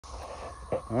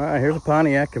All right, here's a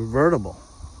Pontiac convertible.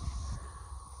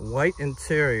 White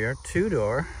interior,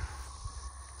 2-door.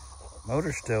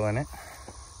 Motor still in it.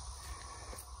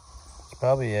 It's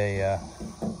probably a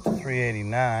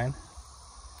 389.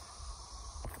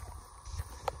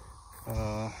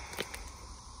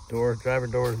 Driver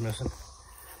door is missing.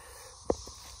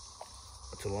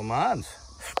 It's a Le Mans.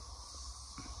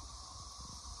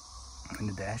 And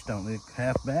the dash don't look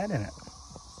half bad in it.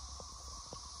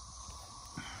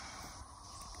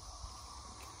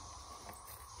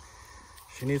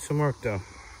 She needs some work though.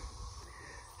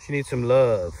 She needs some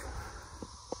love.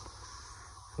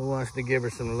 Who wants to give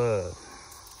her some love?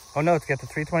 Oh no, it's got the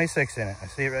 326 in it. I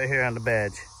see it right here on the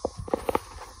badge.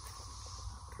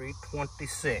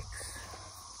 326.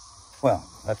 Well,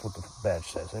 that's what the badge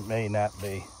says. It may not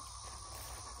be.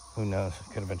 Who knows? It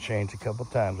could have been changed a couple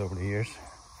times over the years.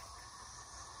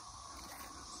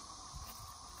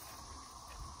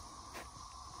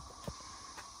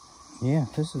 Yeah,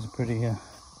 this is a pretty,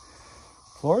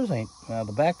 floors ain't, well,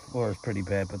 the back floor is pretty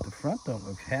bad, but the front don't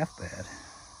look half bad.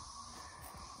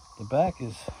 The back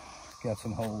is got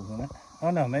some holes in it.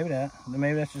 Oh no, maybe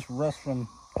that's just rust from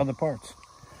other parts.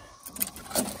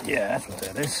 Yeah, that's what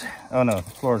that is. Oh no,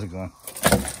 the floors are gone.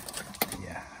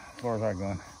 Yeah, floors are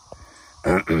gone.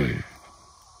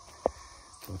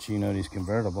 But you know these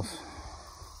convertibles.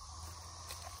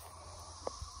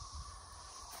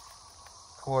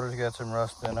 Quarters got some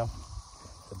rust in them.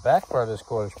 The back part of this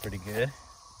quarter's pretty good.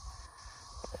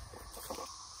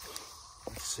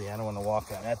 Let's see, I don't want to walk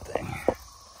on that thing.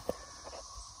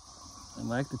 I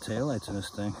like the taillights in this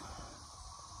thing.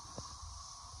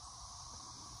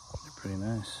 They're pretty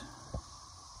nice.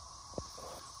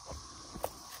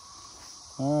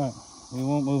 All right, we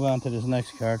won't move on to this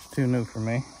next car. It's too new for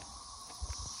me.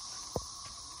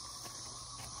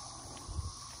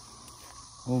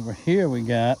 Over here we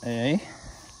got a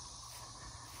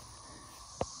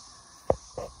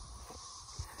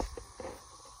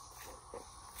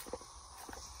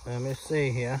let me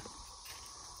see here.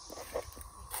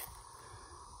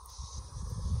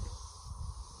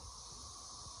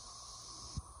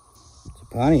 It's a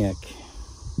Pontiac.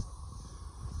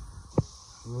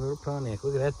 A little Pontiac.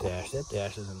 Look at that dash. That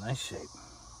dash is in nice shape.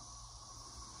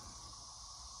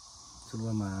 It's a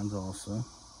Le Mans also.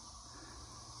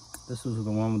 This was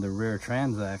the one with the rear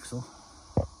transaxle.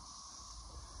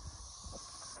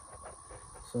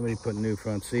 Somebody put new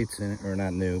front seats in it, or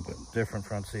not new, but different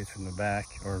front seats from the back,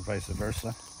 or vice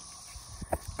versa.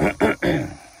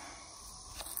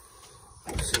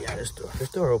 Let's see how this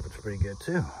door opens pretty good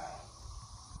too.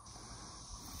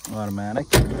 Automatic.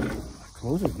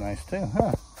 Closes nice too,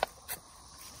 huh?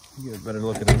 You get a better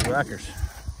look at those rockers.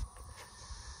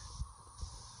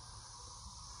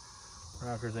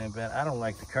 Rockers ain't bad. I don't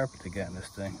like the carpet they got in this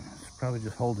thing. It's probably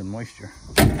just holding moisture.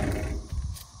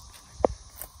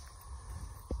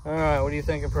 All right, what are you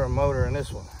thinking for a motor in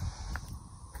this one?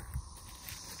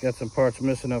 It's got some parts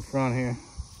missing up front here.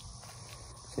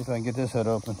 See if I can get this head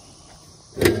open.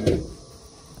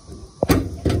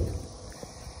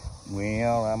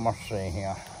 Well, I must say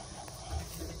here.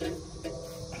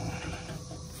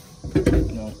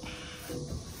 No,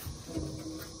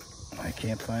 I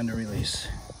can't find the release.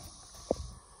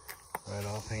 Right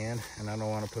offhand, and I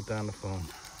don't want to put down the phone.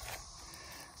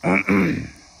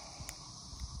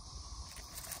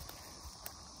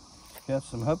 Got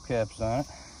some hubcaps on it.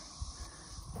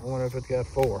 I wonder if it's got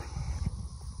 4.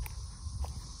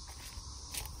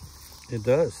 It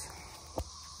does.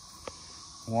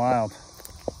 Wild.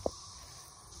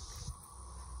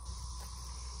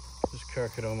 This car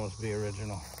could almost be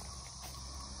original.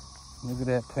 Look at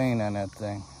that paint on that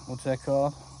thing. What's that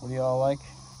called? What do y'all like?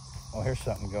 Oh, here's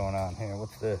something going on here.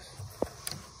 What's this?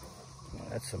 Oh,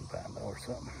 that's some Bando or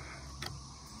something.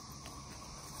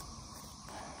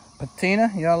 Patina,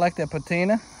 y'all like that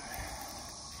patina?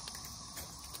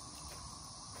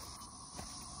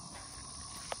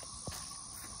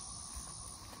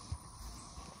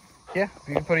 Yeah, if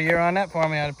you can put a year on that for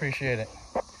me, I'd appreciate it.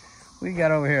 We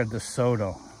got over here the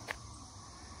SOTO.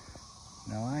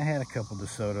 Now I had a couple of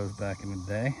DeSotos back in the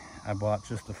day. I bought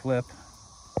just a flip.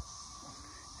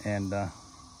 And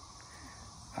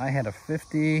I had a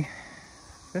 52,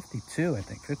 I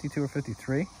think, 52 or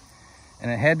 53. And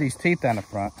it had these teeth on the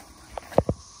front.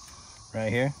 Right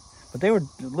here, but they were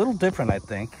a little different, I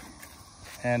think.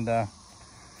 And I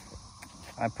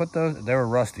put those, they were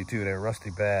rusty too, they were rusty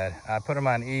bad. I put them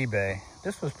on eBay.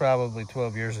 This was probably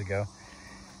 12 years ago.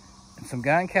 And some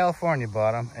guy in California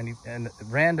bought them, and he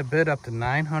ran the bid up to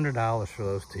 $900 for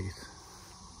those teeth.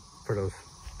 For those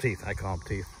teeth, I call them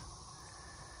teeth.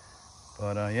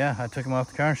 But yeah, I took them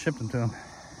off the car and shipped them to him.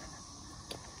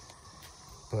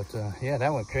 But yeah,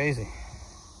 that went crazy.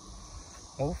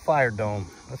 Old fire dome.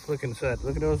 Let's look inside.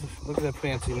 Look at those. Look at that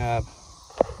fancy knob.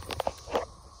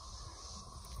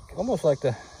 Almost like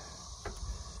the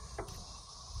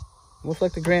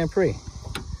Grand Prix.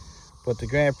 But the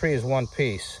Grand Prix is one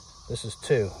piece. This is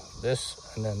two. This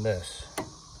and then this.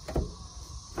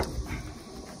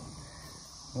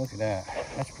 Look at that.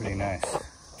 That's pretty nice.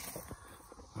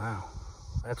 Wow.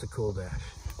 That's a cool dash.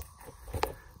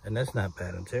 And that's not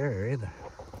bad interior either.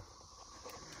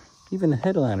 Even the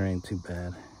headliner ain't too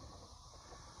bad.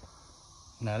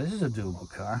 Now this is a doable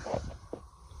car.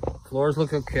 Floors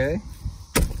look okay.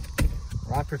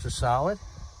 Rockers are solid.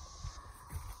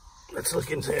 Let's look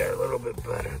into there a little bit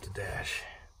better at the dash.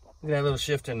 Look at that little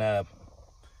shifter knob.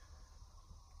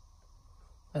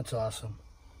 That's awesome.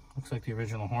 Looks like the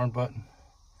original horn button.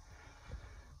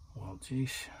 Well,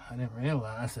 geez, I didn't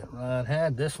realize that Rod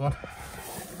had this one.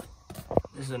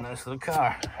 This is a nice little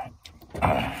car.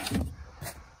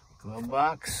 Glove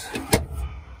box.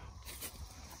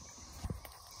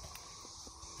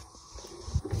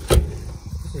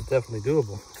 This is definitely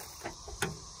doable.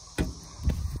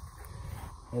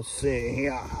 Let's see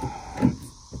here.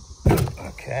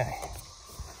 Okay.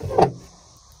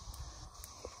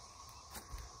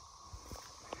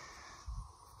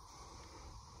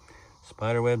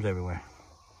 Spider webs everywhere.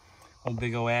 One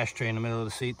big old ashtray in the middle of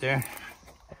the seat there.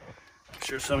 I'm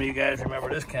sure some of you guys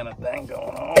remember this kind of thing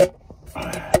going on.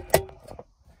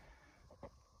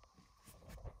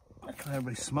 That's why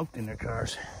everybody smoked in their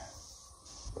cars.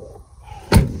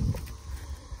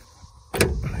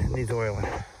 It needs oiling.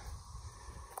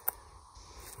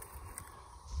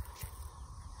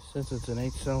 Since it's an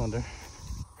 8-cylinder.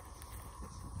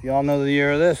 If y'all know the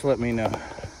year of this, let me know.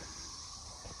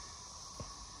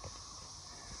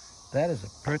 That is a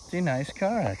pretty nice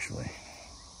car, actually.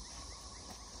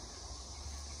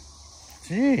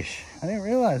 Jeez, I didn't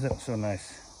realize that was so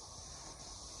nice.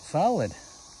 Solid.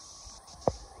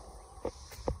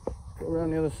 Go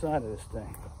around the other side of this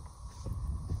thing.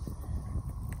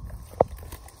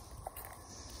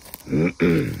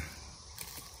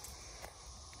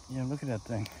 Yeah, look at that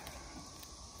thing.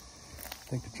 I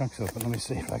think the trunk's open. Let me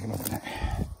see if I can open it.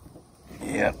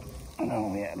 Yep.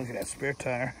 Oh, yeah, look at that spare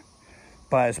tire.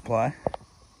 Bias ply.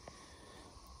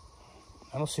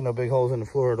 I don't see no big holes in the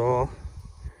floor at all.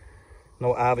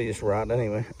 No obvious rot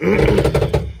anyway.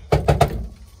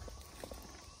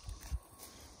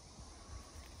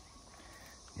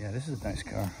 Yeah, this is a nice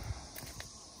car.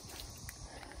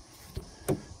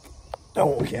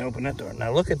 Oh, we can't open that door.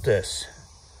 Now look at this.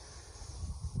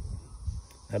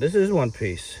 Now this is one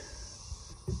piece.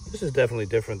 This is definitely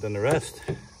different than the rest.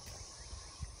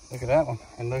 Look at that one,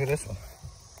 and look at this one.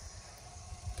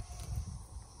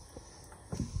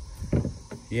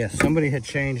 Yeah, somebody had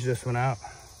changed this one out.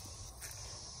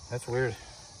 That's weird.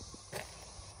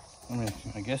 I mean,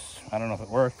 I guess, I don't know if it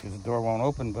worked because the door won't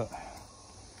open, but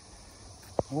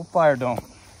we'll fire dome.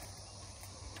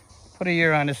 Put a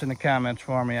year on this in the comments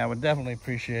for me. I would definitely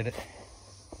appreciate it.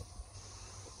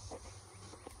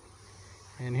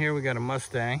 And here we got a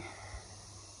Mustang.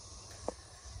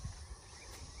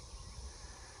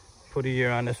 Put a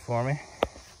year on this for me.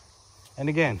 And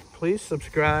again, please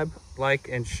subscribe, like,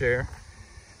 and share.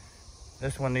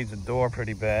 This one needs a door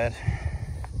pretty bad.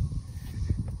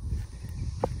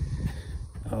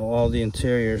 Oh, all the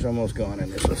interior is almost gone in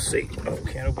this. Let's see. Oh,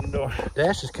 can't open the door.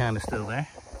 Dash is kind of still there.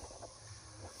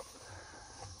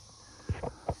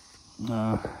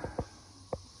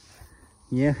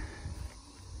 Yeah.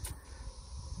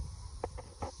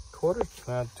 Quarters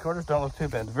don't look too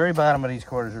bad. The very bottom of these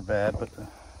quarters are bad, but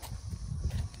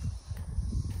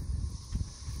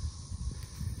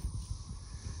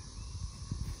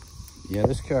yeah,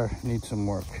 this car needs some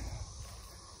work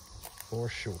for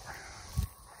sure.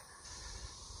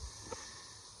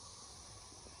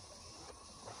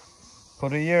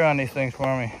 Put a year on these things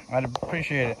for me. I'd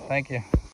appreciate it. Thank you.